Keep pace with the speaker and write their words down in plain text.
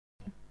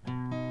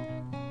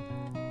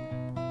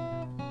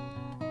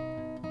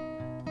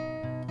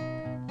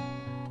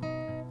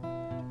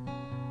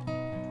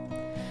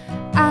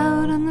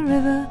out on the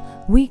river,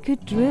 we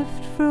could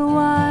drift for a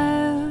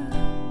while.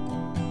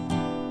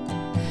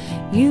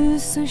 You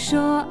so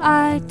sure,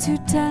 I too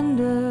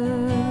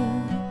tender.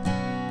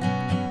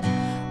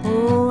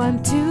 Oh,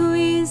 I'm too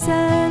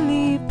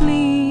easily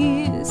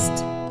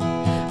pleased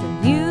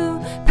when you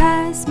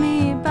pass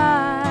me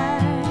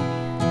by.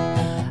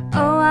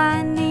 Oh,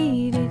 I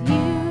needed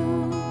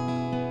you,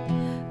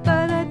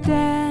 but I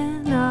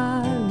dare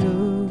not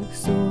look,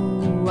 so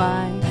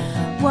I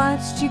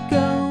watched you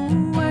go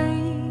away.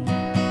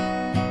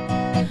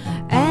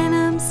 And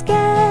I'm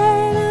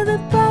scared of the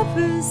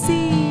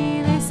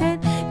prophecy. They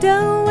said,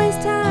 don't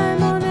waste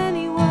time on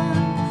anyone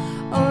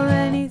or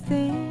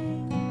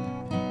anything.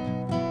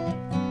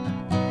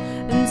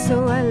 And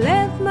so I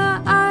left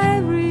my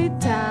ivory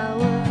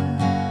tower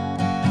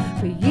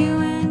for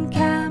you in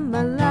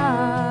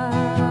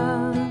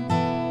Camelot.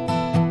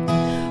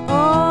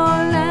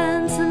 Oh,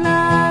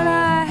 Lancelot,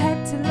 I had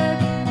to look,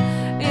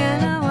 you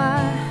know,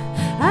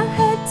 I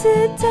had to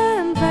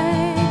turn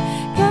back,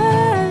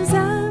 'cause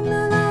I'm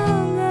no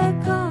longer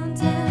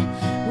content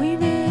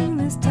weaving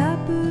this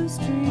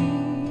tapestry.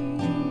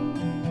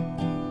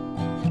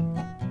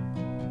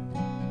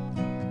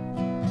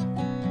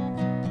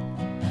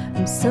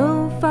 I'm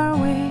so far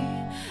away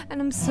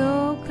and I'm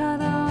so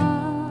cut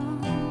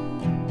off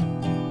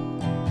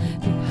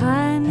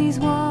behind these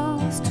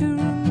walls too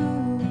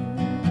removed.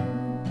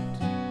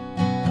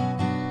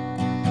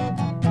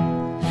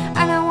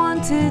 And I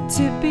wanted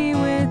to be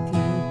with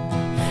you.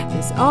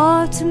 This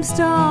autumn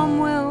storm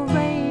will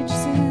rage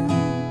soon.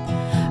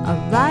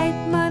 I'll write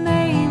my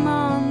name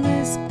on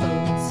this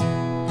boat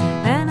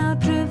and I'll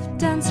drift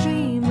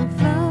downstream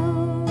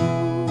afloat.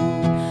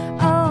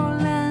 Oh,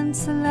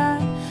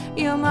 Lancelot,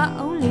 you're my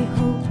only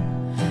hope.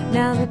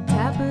 Now the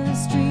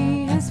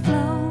tapestry has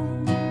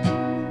flown.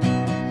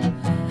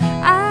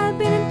 I've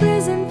been in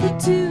prison for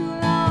too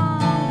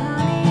long,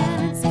 honey, and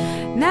it's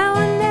now I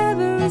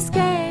never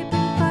escape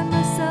and find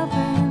myself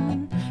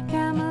in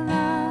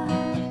Camelot.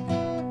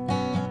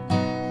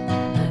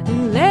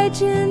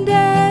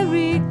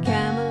 Legendary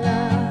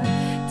Camelot,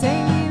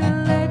 take me to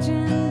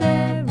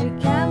legendary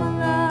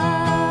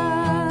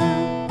Camelot.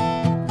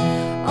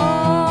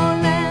 Oh,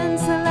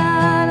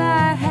 Lancelot, I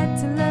had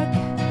to look,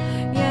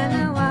 you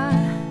know,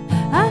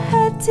 I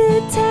had to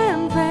turn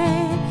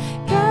back,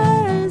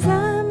 'cause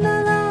I'm no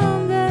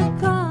longer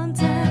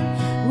content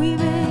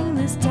weaving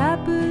this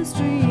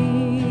tapestry.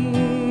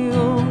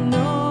 Oh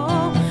no,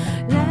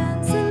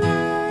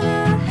 Lancelot, I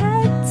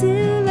had to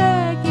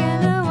look, you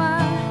know,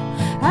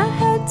 I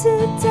had to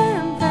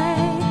turn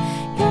back,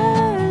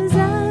 'cause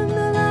I'm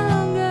no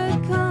longer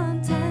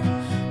content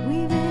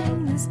weaving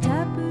this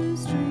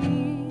tapestry.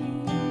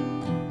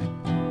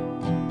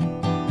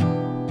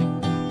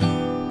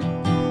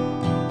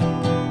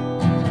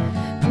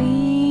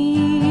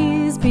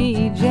 Please be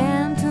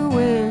gentle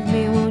with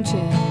me, won't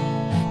you?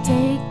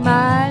 Take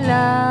my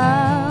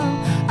love.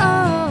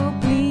 Oh,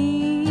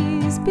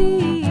 please be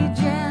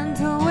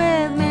gentle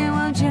with me,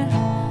 won't you?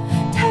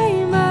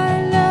 Take my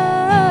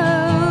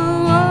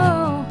love.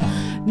 Oh,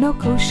 no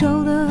cold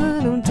shoulder,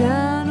 don't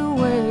turn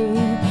away.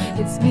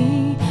 It's me,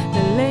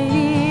 the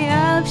Lady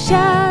of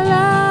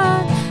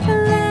Shalott.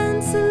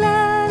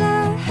 Lancelot, I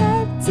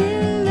had to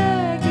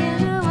look, you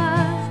know,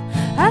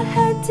 I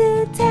had to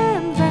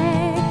turn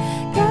back,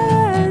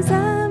 'cause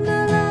I'm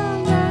no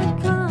longer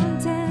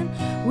content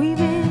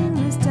weaving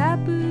this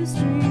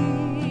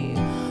tapestry.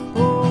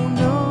 Oh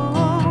no,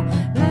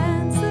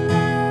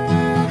 Lancelot, I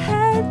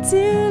had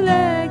to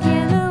look,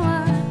 you know,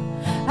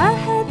 I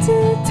had to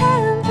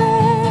turn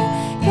back,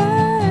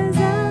 'cause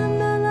I'm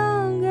no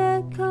longer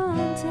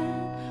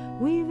content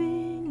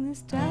weaving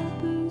this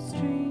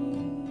tapestry.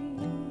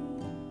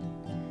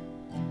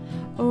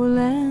 Oh,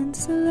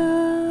 Lancelot,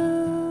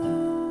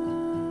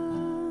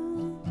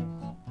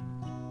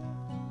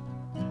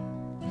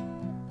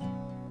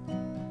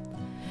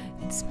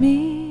 it's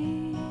me.